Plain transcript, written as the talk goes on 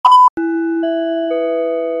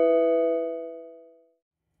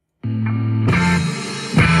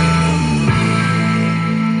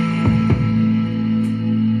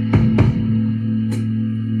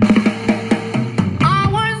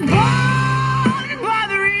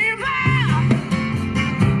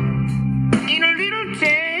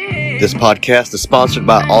This podcast is sponsored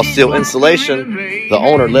by All Seal Insulation. The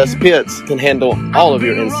owner, Les Pitts, can handle all of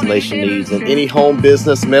your insulation needs in any home,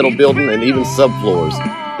 business, metal building, and even subfloors.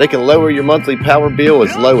 They can lower your monthly power bill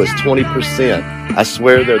as low as 20%. I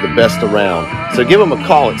swear they're the best around. So give them a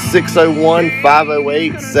call at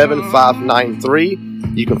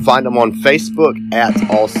 601-508-7593. You can find them on Facebook at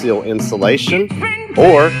All Seal Insulation,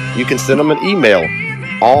 or you can send them an email,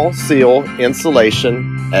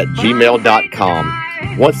 allsealinsulation@gmail.com.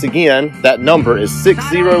 Once again, that number is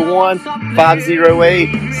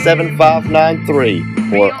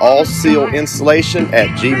 601-508-7593 or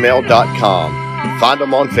allsealinsulation@gmail.com. Find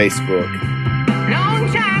them on Facebook.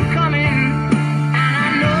 Long time coming, and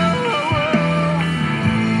I know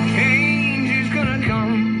change is gonna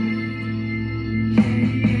come.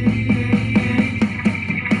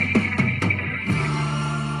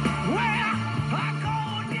 Well, I go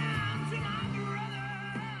down to my brother.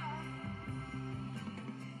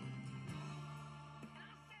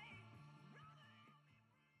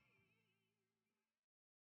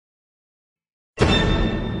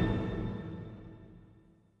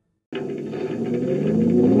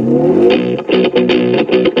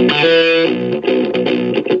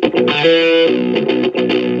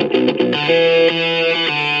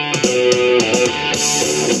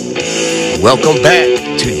 Welcome back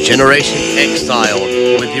to Generation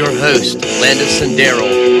Exiled with your host, Landis and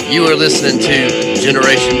Daryl. You are listening to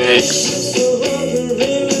Generation X.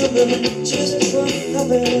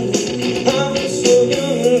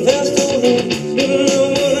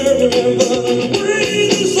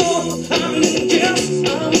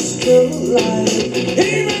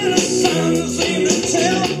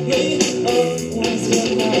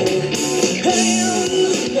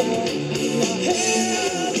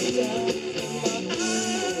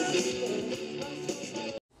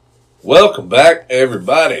 Welcome back,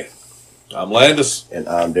 everybody. I'm Landis. And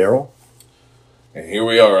I'm Daryl. And here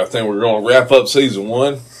we are. I think we're going to wrap up season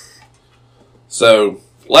 1. So,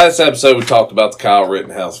 last episode we talked about the Kyle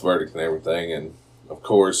Rittenhouse verdict and everything. And, of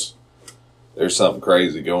course, there's something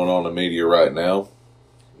crazy going on in the media right now.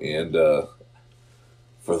 And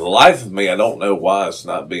for the life of me, I don't know why it's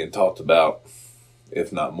not being talked about,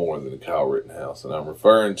 if not more, than the Kyle Rittenhouse. And I'm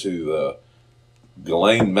referring to the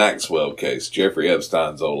Ghislaine Maxwell case, Jeffrey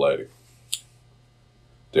Epstein's old lady.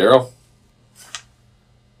 Daryl,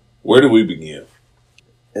 where do we begin?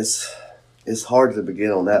 It's hard to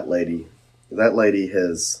begin on that lady. That lady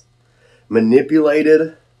has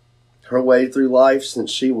manipulated her way through life since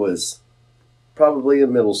she was probably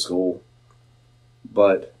in middle school.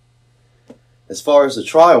 But as far as the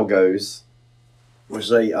trial goes, which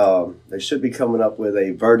they should be coming up with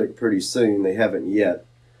a verdict pretty soon. They haven't yet.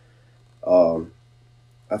 I've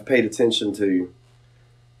paid attention to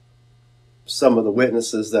some of the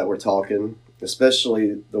witnesses that were talking,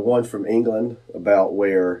 especially the one from England about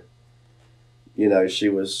where, you know, she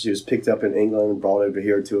was picked up in England and brought over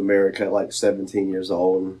here to America at like 17 years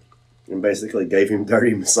old and basically gave him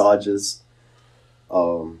dirty massages.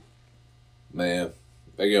 Man,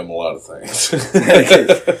 they give him a lot of things.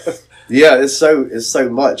 Yeah, it's so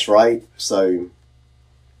much, right? So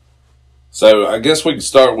I guess we can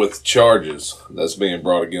start with charges that's being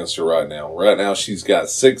brought against her right now. Right now, she's got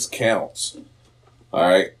 6 counts. All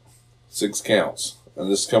right, 6 counts, and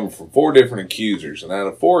this is coming from 4 different accusers. And out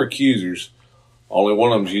of 4 accusers, only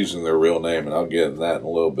one of them's using their real name, and I'll get into that in a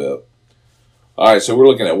little bit. All right, so we're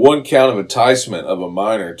looking at 1 count of enticement of a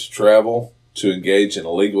minor to travel to engage in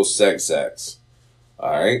illegal sex acts.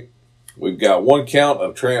 All right, we've got 1 count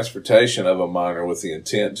of transportation of a minor with the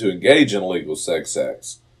intent to engage in illegal sex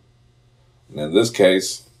acts. And in this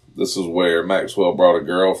case, this is where Maxwell brought a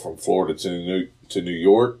girl from Florida to New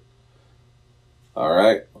York. All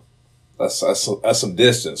right, that's some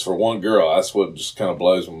distance for one girl. That's what just kind of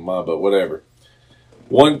blows my mind, but whatever.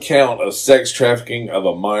 1 count of sex trafficking of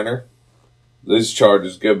a minor. These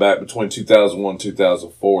charges go back between 2001 and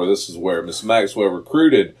 2004. This is where Miss Maxwell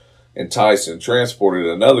recruited, enticed, and transported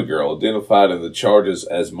another girl, identified in the charges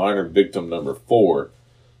as minor victim number 4,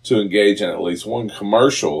 to engage in at least 1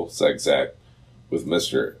 commercial sex act with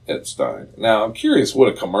Mr. Epstein. Now, I'm curious what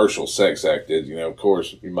a commercial sex act is. You know, of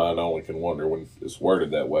course, your mind only can wonder when it's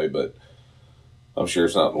worded that way, but I'm sure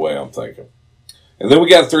it's not the way I'm thinking. And then we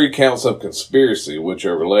got 3 counts of conspiracy, which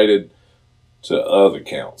are related to other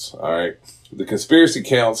counts. All right. The conspiracy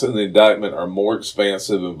counts in the indictment are more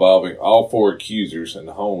expansive, involving all 4 accusers in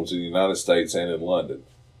homes in the United States and in London.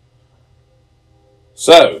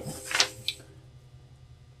 So,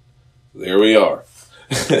 there we are.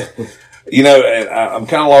 You know, and I'm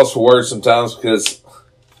kind of lost for words sometimes because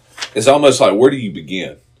it's almost like, where do you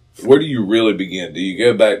begin? Where do you really begin? Do you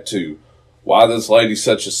go back to why this lady's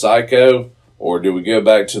such a psycho, or do we go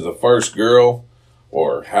back to the first girl,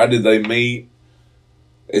 or how did they meet?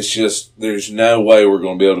 It's just, there's no way we're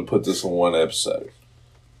going to be able to put this in one episode.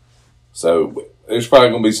 So there's probably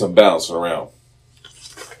going to be some bouncing around.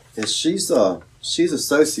 And she's a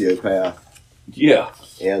sociopath. Yeah.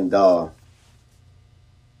 And her,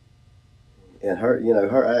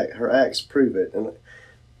 her acts prove it. And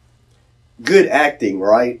good acting,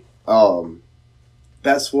 right?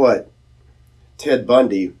 That's what Ted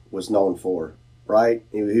Bundy was known for, right?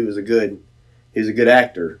 He was a good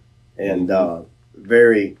actor, and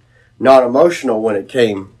very not emotional when it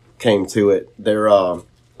came to it. They're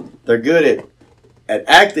good at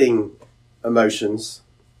acting emotions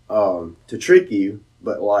to trick you,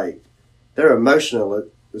 but like they're emotional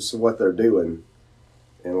as to what they're doing,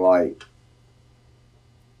 and like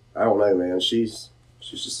I don't know, man. She's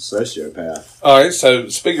just a sociopath. All right, so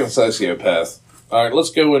speaking of sociopath, all right, let's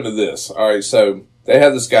go into this. All right, so they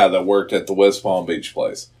had this guy that worked at the West Palm Beach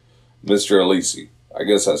place, Mr. Alessi. I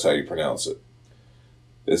guess that's how you pronounce it.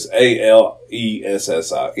 It's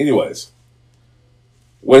Alessi. Anyways,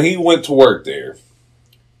 when he went to work there,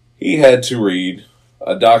 he had to read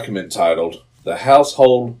a document titled the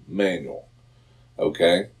Household Manual.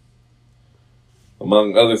 Okay?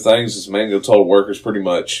 Among other things, this manual told workers pretty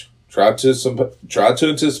much try to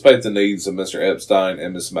anticipate the needs of Mr. Epstein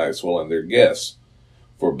and Miss Maxwell and their guests,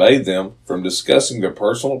 forbade them from discussing their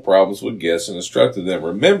personal problems with guests, and instructed them,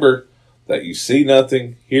 remember that you see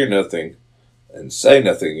nothing, hear nothing, and say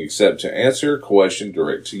nothing except to answer a question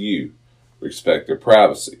direct to you. Respect their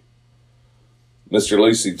privacy. Mr.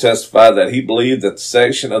 Alessi testified that he believed that the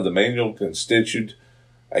section of the manual constituted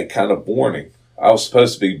a kind of warning. I was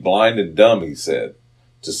supposed to be blind and dumb, he said,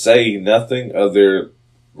 to say nothing of their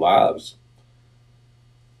lives.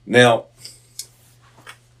 Now,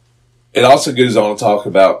 it also goes on to talk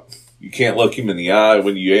about you can't look him in the eye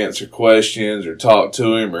when you answer questions or talk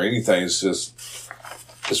to him or anything.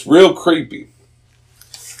 It's real creepy.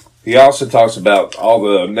 He also talks about all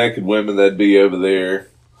the naked women that'd be over there,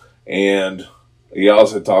 and he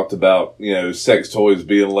also talked about, sex toys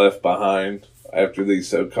being left behind after these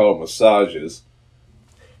so-called massages.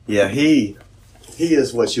 Yeah, he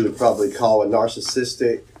is what you would probably call a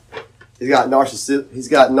narcissistic. He's got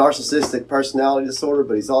narcissistic personality disorder,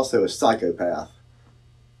 but he's also a psychopath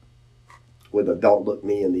with a don't look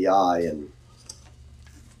me in the eye and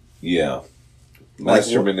yeah,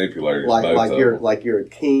 master manipulators. Like you're a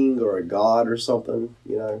king or a god or something,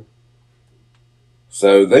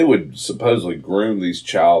 So they would supposedly groom these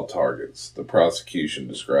child targets, the prosecution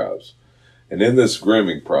describes. And in this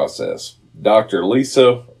grooming process, Dr.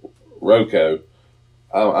 Lisa Rocco,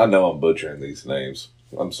 I know I'm butchering these names.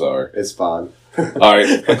 I'm sorry. It's fine. All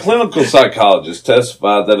right. A clinical psychologist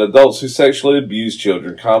testified that adults who sexually abuse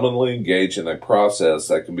children commonly engage in a process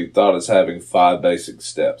that can be thought as having 5 basic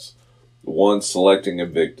steps. 1, selecting a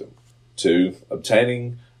victim. 2,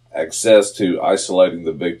 obtaining access to isolating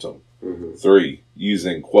the victim. 3,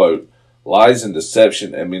 using, quote, lies and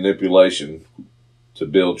deception and manipulation to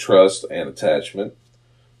build trust and attachment.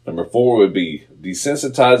 Number 4 would be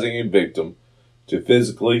desensitizing a victim to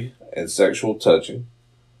physically and sexual touching.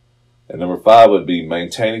 And number 5 would be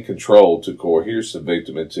maintaining control to coerce the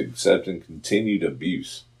victim into accepting continued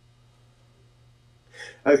abuse.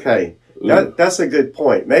 Okay, that's a good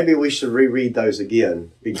point. Maybe we should reread those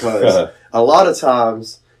again, because a lot of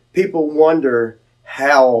times people wonder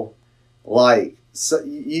how,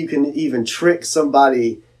 you can even trick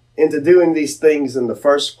somebody into doing these things in the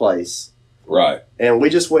first place. Right. And we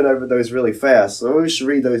just went over those really fast, so we should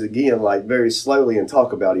read those again, very slowly, and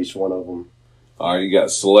talk about each one of them. All right, you got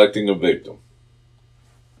selecting a victim.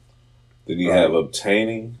 Then you have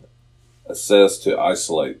obtaining access to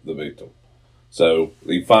isolate the victim. So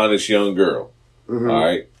you find this young girl. All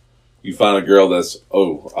right. You find a girl that's,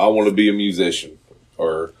 I want to be a musician.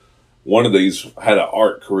 Or one of these had an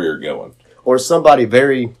art career going. Or somebody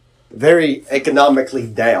very, very economically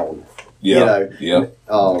down. Yeah,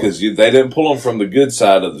 because they didn't pull them from the good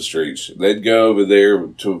side of the streets. They'd go over there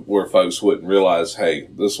to where folks wouldn't realize, hey,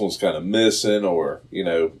 this one's kind of missing, or,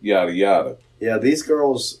 yada, yada. Yeah, these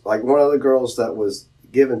girls, like one of the girls that was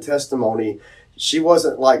giving testimony, she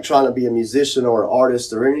wasn't trying to be a musician or an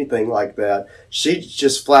artist or anything like that. She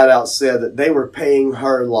just flat out said that they were paying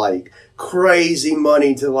her crazy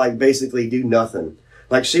money to basically do nothing.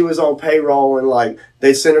 She was on payroll, and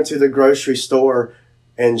they sent her to the grocery store,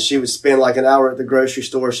 And she would spend like an hour at the grocery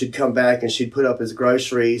store. She'd come back and she'd put up his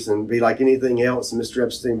groceries and be like, anything else? And Mr.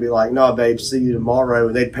 Epstein would be like, no, babe, see you tomorrow.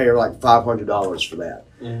 And they'd pay her like $500 for that.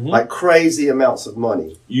 Like crazy amounts of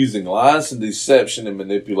money. Using lies and deception and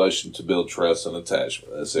manipulation to build trust and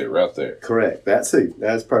attachment. That's it right there. Correct. That's it.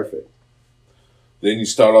 That's perfect. Then you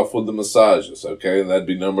start off with the massages, okay? And that'd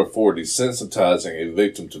be number 4, desensitizing a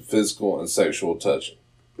victim to physical and sexual touching.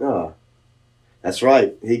 Oh, that's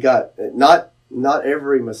right. He got, not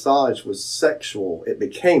every massage was sexual. It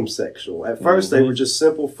became sexual. At first, they were just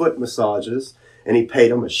simple foot massages, and he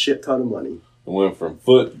paid them a shit ton of money. It went from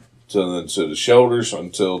foot to the shoulders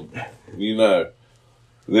until, you know.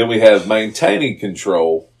 Then we have maintaining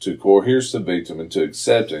control to coerce the victim into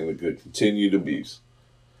accepting the continued abuse.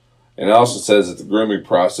 And it also says that the grooming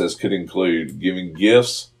process could include giving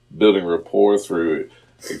gifts, building rapport through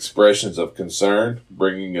expressions of concern,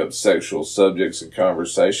 bringing up sexual subjects in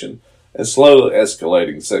conversation, and slowly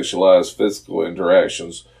escalating sexualized physical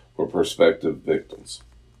interactions with prospective victims.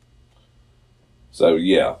 So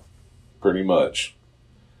yeah, pretty much.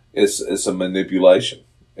 It's a manipulation,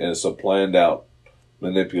 and it's a planned out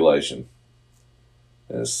manipulation,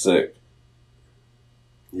 and it's sick.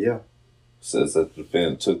 Yeah. Says that the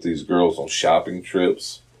defendant took these girls on shopping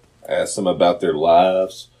trips, asked them about their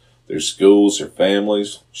lives, their schools, their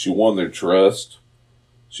families. She won their trust.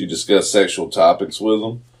 She discussed sexual topics with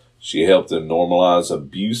them. She helped them normalize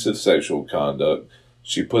abusive sexual conduct.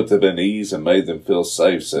 She put them at ease and made them feel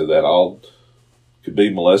safe so that all could be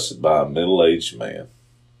molested by a middle-aged man.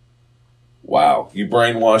 Wow, you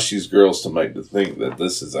brainwash these girls to make them think that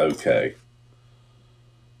this is okay.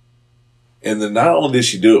 And then not only did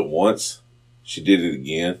she do it once, she did it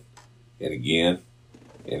again, and again,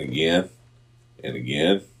 and again, and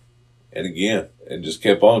again, and again, and just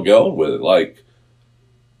kept on going with it. Like,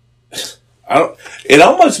 it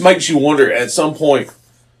almost makes you wonder at some point,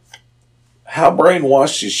 how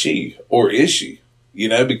brainwashed is she, or is she? You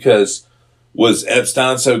know, because was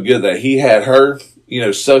Epstein so good that he had her, you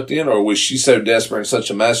know, sucked in, or was she so desperate and such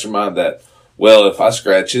a mastermind that, well, if I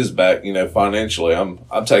scratch his back, you know, financially,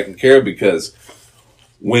 I'm taken care of, because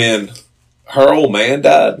when her old man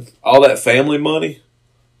died, all that family money,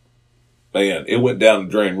 man, it went down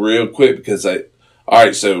the drain real quick because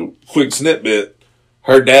alright, so quick snippet,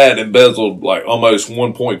 her dad embezzled like almost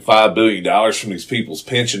 $1.5 billion from these people's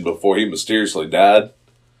pension before he mysteriously died.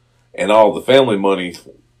 And all the family money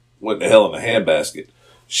went to hell in a handbasket.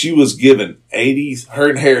 She was given her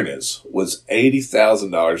inheritance was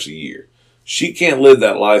 $80,000 a year. She can't live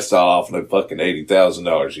that lifestyle off no fucking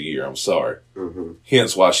 $80,000 a year. I'm sorry.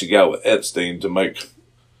 Hence why she got with Epstein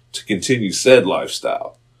to continue said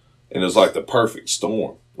lifestyle. And it was like the perfect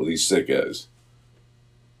storm with these sickos.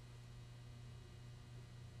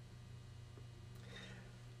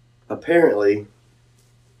 Apparently,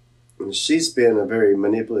 she's been a very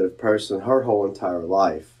manipulative person her whole entire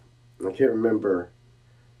life. And I can't remember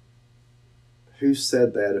who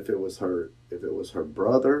said that, if it was her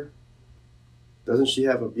brother. Doesn't she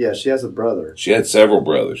have she has a brother. She had several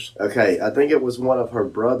brothers. Okay, I think it was one of her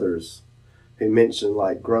brothers who mentioned,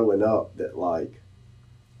 like, growing up that, like,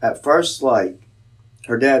 at first, like,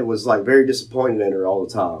 her dad was, like, very disappointed in her all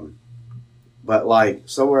the time. But, like,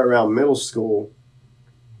 somewhere around middle school,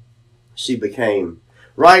 she became,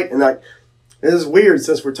 right? And, like, this is weird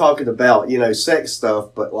since we're talking about, you know, sex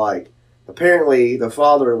stuff, but, like, apparently the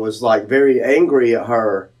father was, like, very angry at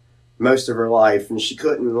her most of her life, and she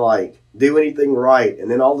couldn't, like, do anything right.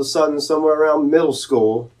 And then all of a sudden, somewhere around middle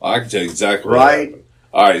school, I can tell you exactly right? What happened.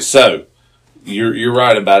 All right, so you're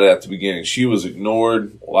right about it at the beginning. She was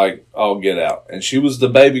ignored like all get out, and she was the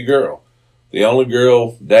baby girl, the only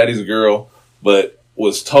girl, daddy's girl, but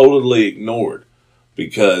was totally ignored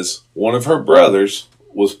because one of her brothers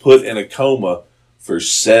was put in a coma for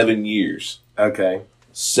 7 years. Okay.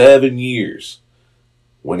 7 years.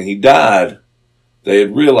 When he died, they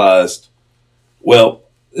had realized, well,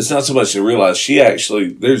 it's not so much they realized,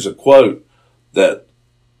 there's a quote that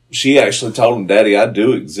she actually told him, Daddy, I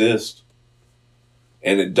do exist.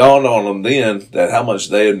 And it dawned on them then that how much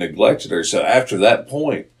they had neglected her. So after that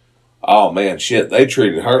point, oh man, shit, they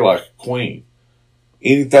treated her like a queen.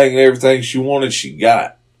 Anything and everything she wanted, she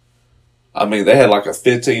got. I mean, they had like a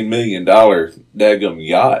 $15 million daggum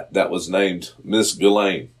yacht that was named Miss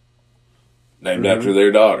Ghislaine, named after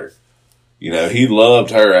their daughter. You know, he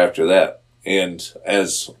loved her after that. And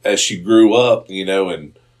as she grew up, you know,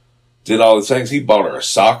 and did all these things, he bought her a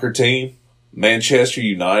soccer team, Manchester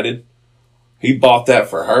United. He bought that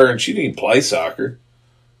for her, and she didn't play soccer.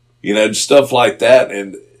 You know, stuff like that.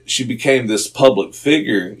 And she became this public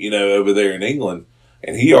figure, you know, over there in England.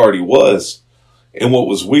 And he already was. And what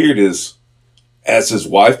was weird is as his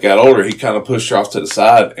wife got older, he kind of pushed her off to the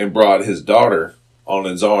side and brought his daughter on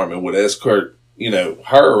his arm and would escort,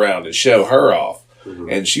 her around and show her off. Mm-hmm.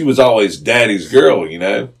 And she was always daddy's girl,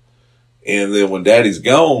 And then when daddy's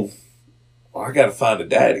gone, well, I got to find a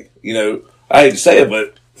daddy. I hate to say it,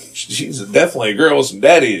 but she's definitely a girl with some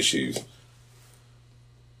daddy issues.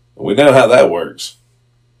 We know how that works.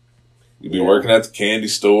 You'd be working at the candy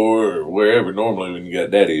store or wherever normally when you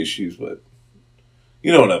got daddy issues, but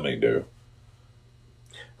you know what I mean, Daryl.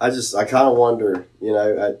 I kind of wonder,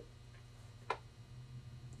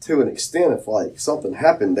 to an extent, if like something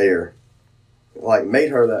happened there, like made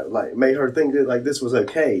her think that like this was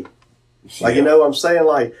okay. Like, you know what I'm saying?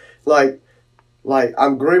 Like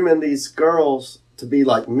I'm grooming these girls to be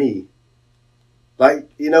like me. Like,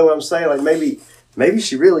 you know what I'm saying? Like maybe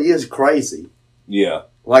she really is crazy. Yeah.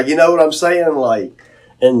 Like, you know what I'm saying? Like,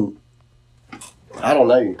 and I don't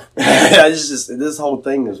know. It's just this whole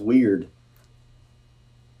thing is weird.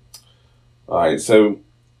 All right, so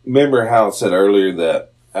remember how I said earlier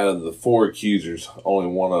that out of the 4 accusers, only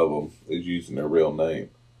one of them is using their real name.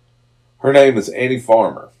 Her name is Annie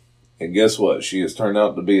Farmer, and guess what? She has turned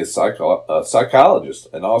out to be a psychologist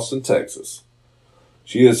in Austin, Texas.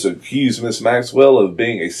 She has accused Miss Maxwell of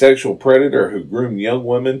being a sexual predator who groomed young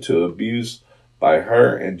women to abuse by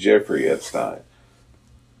her and Jeffrey Epstein.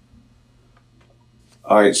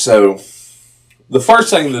 All right, so the first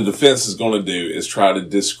thing the defense is going to do is try to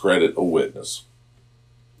discredit a witness.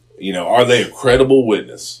 Are they a credible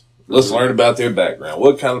witness? Let's learn about their background.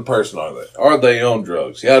 What kind of person are they? Are they on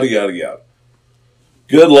drugs? Yada, yada, yada.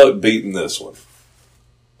 Good luck beating this one.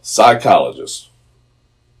 Psychologist.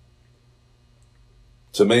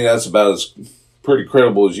 To me, that's about as pretty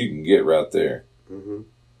credible as you can get right there. Mm-hmm.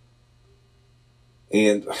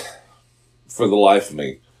 And for the life of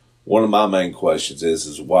me, one of my main questions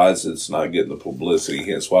is why is this not getting the publicity?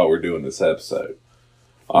 Hence why we're doing this episode.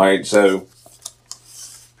 All right, so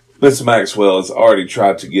Miss Maxwell has already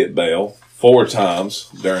tried to get bail 4 times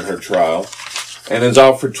during her trial and has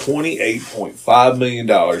offered $28.5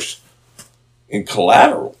 million in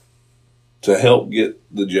collateral to help get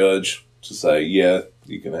the judge to say, yeah,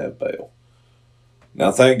 you can have bail.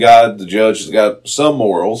 Now, thank God the judge has got some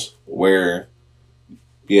morals where,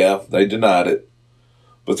 yeah, they denied it.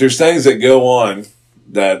 But there's things that go on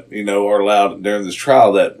that, are allowed during this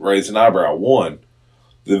trial that raise an eyebrow. One,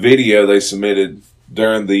 the video they submitted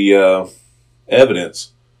during the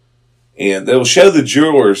evidence, and they'll show the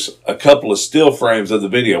jurors a couple of still frames of the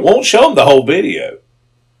video. Won't show them the whole video.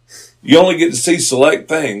 You only get to see select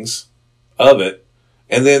things of it,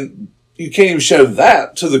 and then you can't even show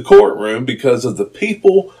that to the courtroom because of the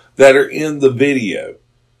people that are in the video.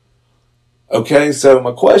 Okay, so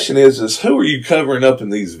my question is who are you covering up in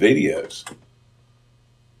these videos?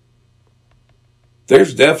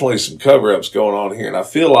 There's definitely some cover-ups going on here, and I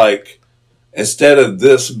feel like instead of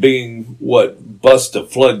this being what busts the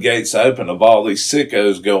floodgates open of all these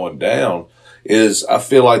sickos going down, I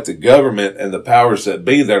feel like the government and the powers that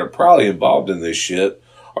be that are probably involved in this shit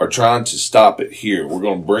are trying to stop it here. We're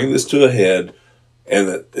going to bring this to a head,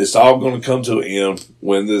 and it's all going to come to an end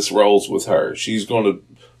when this rolls with her. She's going to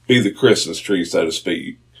be the Christmas tree, so to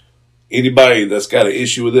speak. Anybody that's got an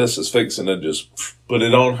issue with this is fixing to just put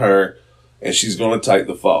it on her, and she's going to take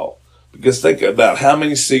the fall. Because think about how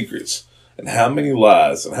many secrets and how many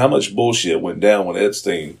lies and how much bullshit went down when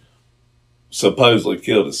Epstein supposedly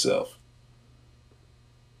killed himself.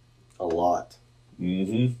 A lot.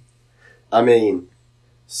 Mm-hmm. I mean,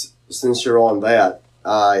 since you're on that,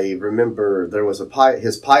 I remember there was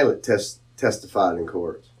his pilot testified in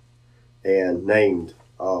court and named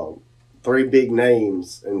 3 big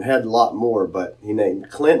names and had a lot more, but he named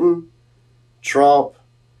Clinton, Trump,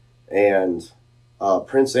 and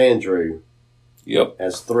Prince Andrew. Yep.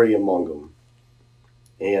 As 3 among them.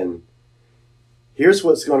 And here's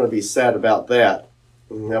what's going to be sad about that.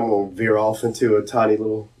 And I'm going to veer off into a tiny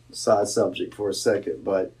little side subject for a second,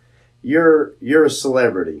 but you're a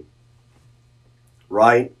celebrity,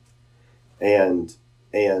 right? And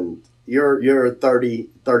you're a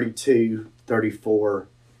 32,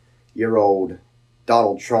 34-year-old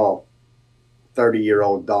Donald Trump,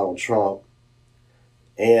 30-year-old Donald Trump,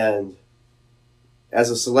 and as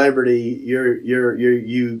a celebrity,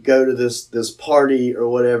 you go to this party or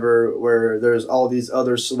whatever where there's all these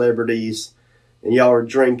other celebrities, and y'all are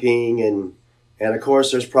drinking, and of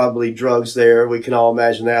course there's probably drugs there. We can all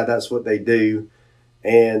imagine that. That's what they do,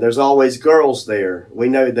 and there's always girls there. We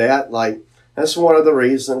know that. Like, that's one of the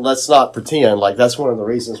reasons. Let's not pretend like that's one of the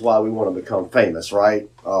reasons why we want to become famous, right?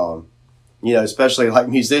 You know, especially like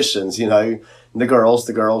musicians, you know, the girls.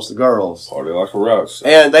 Party like a rock star.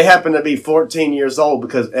 And they happen to be 14 years old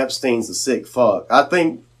because Epstein's a sick fuck. I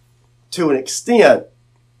think to an extent,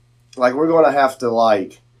 like, we're going to have to,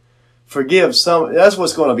 like, forgive some. That's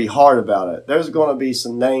what's going to be hard about it. There's going to be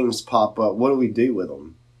some names pop up. What do we do with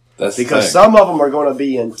them? That's Because the thing. some of them are going to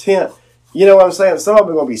be intent. You know what I'm saying? Some of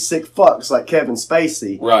them are going to be sick fucks like Kevin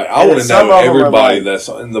Spacey. Right. I And want to some know of 'em are everybody like- that's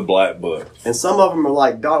in the black book. And some of them are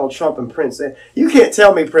like Donald Trump and You can't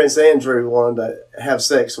tell me Prince Andrew wanted to have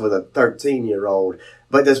sex with a 13-year-old.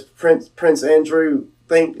 But does Prince Andrew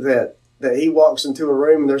think that he walks into a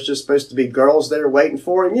room and there's just supposed to be girls there waiting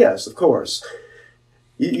for him? Yes, of course.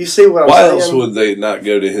 You see what I'm Why saying? else would they not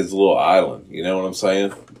go to his little island? You know what I'm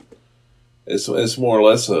saying? It's more or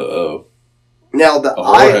less a Now,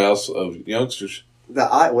 whorehouse of youngsters.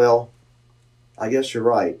 well, I guess you're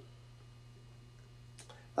right.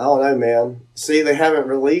 I don't know, man. See, they haven't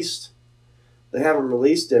released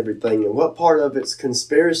everything, and what part of it's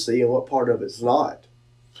conspiracy and what part of it's not.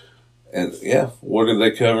 And yeah, what are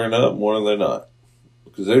they covering up and what are they not?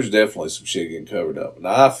 Because there's definitely some shit getting covered up.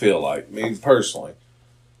 Now, I feel like, me personally,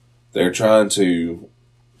 they're trying to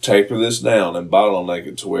taper this down and bottleneck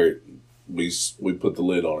it to where we put the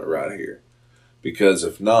lid on it right here. Because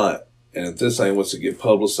if not, and if this ain't what's to get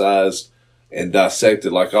publicized and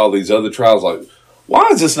dissected like all these other trials, like, why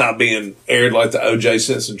is this not being aired like the O.J.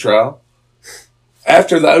 Simpson trial?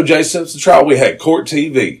 After the O.J. Simpson trial, we had court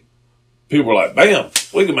TV. People were like, bam,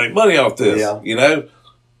 we can make money off this, Yeah. you know?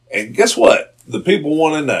 And guess what? The people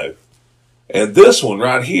want to know. And this one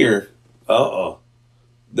right here,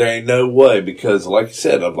 there ain't no way, because like you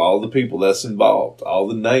said, of all the people that's involved, all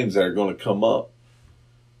the names that are going to come up,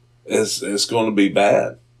 it's going to be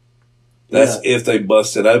bad. That's if they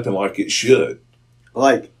bust it open like it should.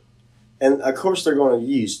 Like, and of course they're going to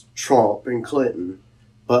use Trump and Clinton,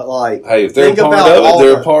 but like, Hey, if they're think part about of all it,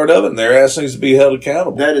 they're the- a part of it, and their ass needs to be held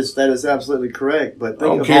accountable. That is absolutely correct. But I think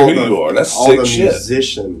don't of care all who the, you are. That's all sick the shit.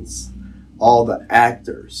 musicians, all the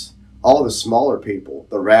actors, all the smaller people,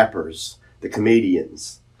 the rappers, the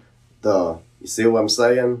comedians, you see what I'm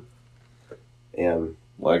saying? And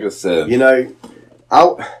Like I said, you know,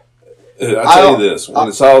 I tell you this, when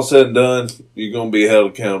it's all said and done, you're going to be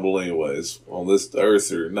held accountable anyways, on this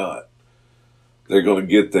earth or not. They're going to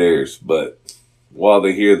get theirs, but while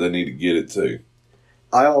they're here, they need to get it too.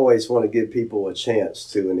 I always want to give people a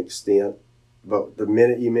chance to an extent, but the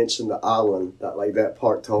minute you mentioned the island, that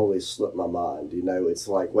part totally slipped my mind. You know, it's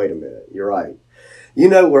like, wait a minute, you're right. You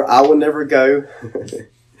know where I will never go?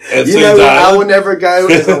 You know where I will never go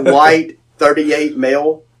as a white 38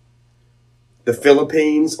 male? The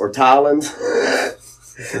Philippines or Thailand.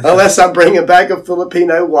 Unless I'm bringing back a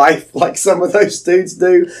Filipino wife like some of those dudes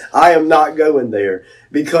do, I am not going there.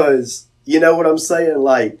 Because, you know what I'm saying?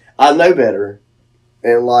 Like, I know better.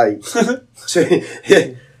 And like,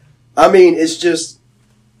 I mean, it's just,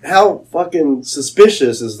 how fucking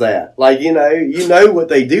suspicious is that? Like, you know what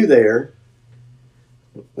they do there.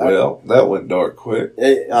 Well, that went dark quick.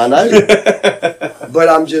 I know. But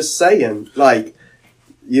I'm just saying, like,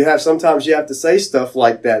 sometimes you have to say stuff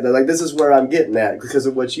like that. Like, this is where I'm getting at because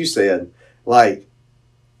of what you said. Like,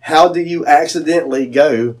 how do you accidentally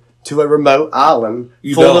go to a remote island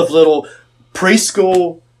full of little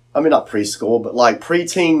preschool, not preschool, but like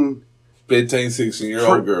preteen, 15,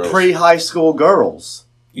 16-year-old girls. pre-high school girls?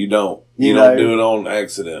 You don't. You You know. don't do it on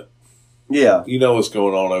accident. Yeah. You know what's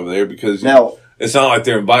going on over there because Now, it's not like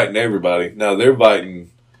they're inviting everybody. No, they're inviting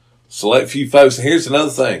select few folks. And here's another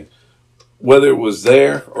thing. Whether it was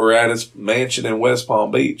there or at his mansion in West Palm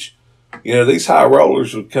Beach, these high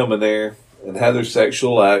rollers would come in there and have their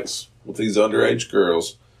sexual acts with these underage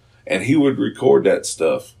girls, and he would record that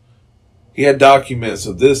stuff. He had documents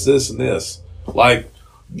of this, and this. Like,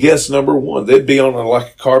 guest number one, they'd be on a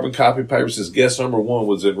carbon copy paper that says guest number one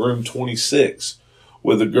was in room 26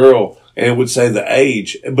 with a girl, and it would say the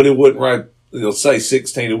age, but it wouldn't write, it'll say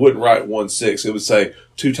 16, it wouldn't write 1-6, it would say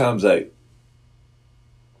 2 times 8.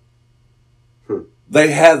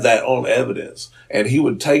 They had that on evidence. And he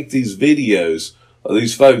would take these videos of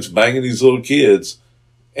these folks banging these little kids,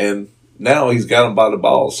 and now he's got them by the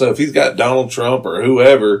balls. So if he's got Donald Trump or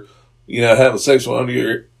whoever, having sex with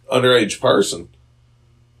an underage person,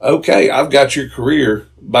 okay, I've got your career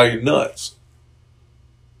by your nuts.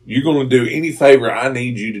 You're going to do any favor I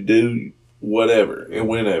need you to do, whatever and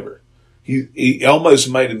whenever. He almost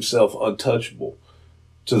made himself untouchable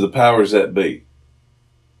to the powers that be.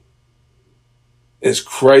 It's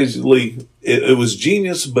crazily, it was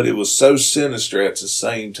genius, but it was so sinister at the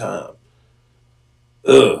same time.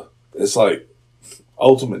 It's like,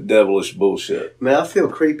 ultimate devilish bullshit. Man, I feel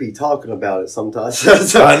creepy talking about it sometimes.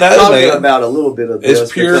 I know, talking man. about a little bit of It's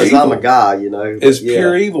this pure because I'm evil. a guy, you know. It's but yeah.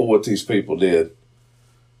 pure evil what these people did.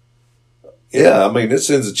 Yeah, I mean, it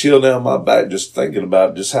sends a chill down my back just thinking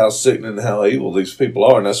about just how sickening and how evil these people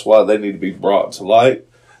are, and that's why they need to be brought to light,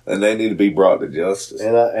 and they need to be brought to justice.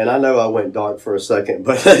 And I know I went dark for a second,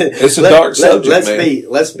 but It's a dark subject, man.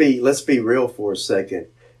 Let's be real for a second.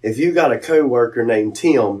 If you got a coworker named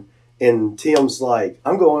Tim, and Tim's like,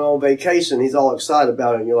 I'm going on vacation, he's all excited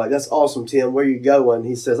about it, and you're like, that's awesome, Tim. Where you going?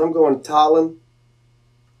 He says, I'm going to Thailand.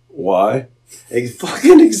 Why?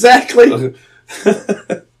 Fucking exactly.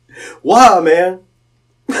 Why, man?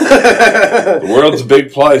 The world's a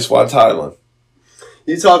big place. Why Thailand?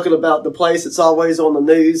 You talking about the place that's always on the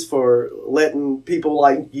news for letting people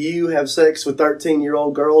like you have sex with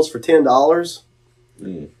 13-year-old girls for $10?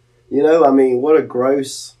 Mm. You know, I mean, what a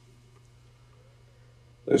gross.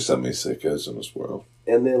 There's so many sickos in this world.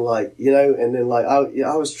 And then, like, you know,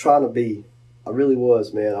 I was trying to be, I really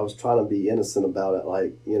was, man. I was trying to be innocent about it.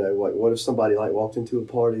 Like, you know, like, what if somebody, like, walked into a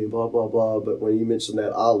party and blah, blah, blah. But when you mentioned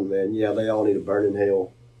that island, man, yeah, they all need to burn in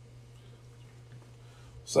hell.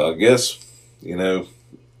 So I guess, you know,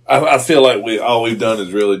 I feel like all we've done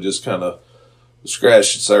is really just kind of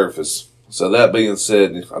scratch the surface. So that being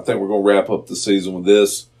said, I think we're going to wrap up the season with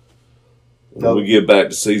this. When we get back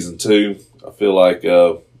to season 2, I feel like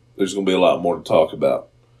there's going to be a lot more to talk about.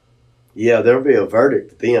 Yeah, there'll be a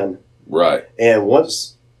verdict then. Right. And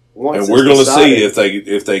once and we're going to see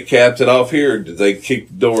if they capped it off here, or did they kick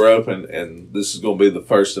the door open, and this is going to be the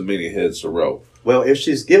first of many heads to roll. Well, if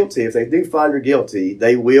she's guilty, if they do find her guilty,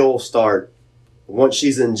 they will start, once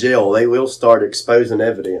she's in jail, they will start exposing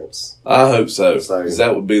evidence. I hope so, because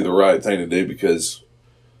that would be the right thing to do, because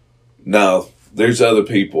now there's other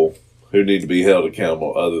people who need to be held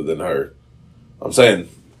accountable other than her. I'm saying,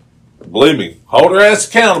 believe me, hold her ass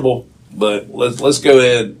accountable, but let's go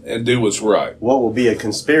ahead and do what's right. What will be a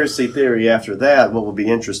conspiracy theory after that, what will be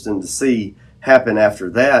interesting to see happen after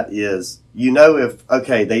that is, you know, if,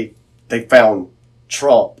 okay, they found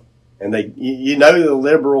Trump, and you know the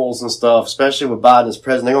liberals and stuff, especially with Biden as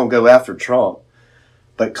president, they're going to go after Trump.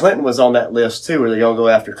 But Clinton was on that list too. Are they going to go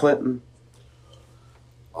after Clinton?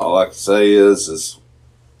 All I can say is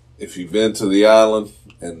if you've been to the island,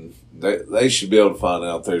 and they should be able to find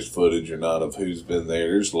out if there's footage or not of who's been there.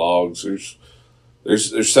 There's logs.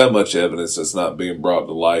 There's so much evidence that's not being brought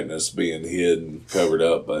to light and it's being hid and covered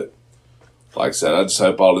up. But like I said, I just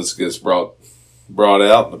hope all this gets brought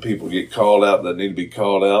out and the people get called out that need to be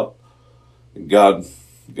called out. And God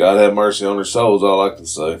have mercy on their souls, all I can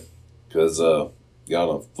say. Because y'all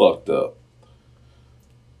done fucked up.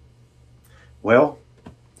 Well,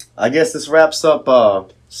 I guess this wraps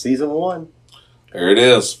up season 1. Here it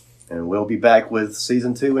is. And we'll be back with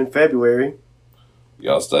season 2 in February.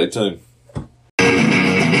 Y'all stay tuned.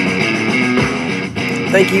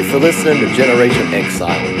 Thank you for listening to Generation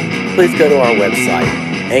Exile. Please go to our website,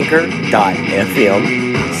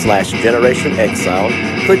 anchor.fm/Generation Exile.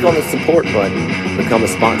 Click on the support button. Become a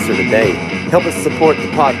sponsor today. Help us support the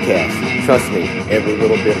podcast. Trust me, every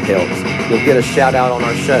little bit helps. You'll get a shout out on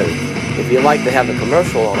our show. If you'd like to have a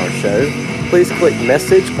commercial on our show, please click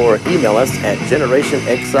message or email us at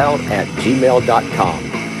generationexiled@gmail.com.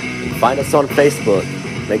 And find us on Facebook.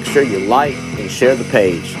 Make sure you like and share the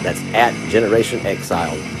page. That's at Generation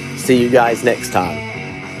Exiled. See you guys next time.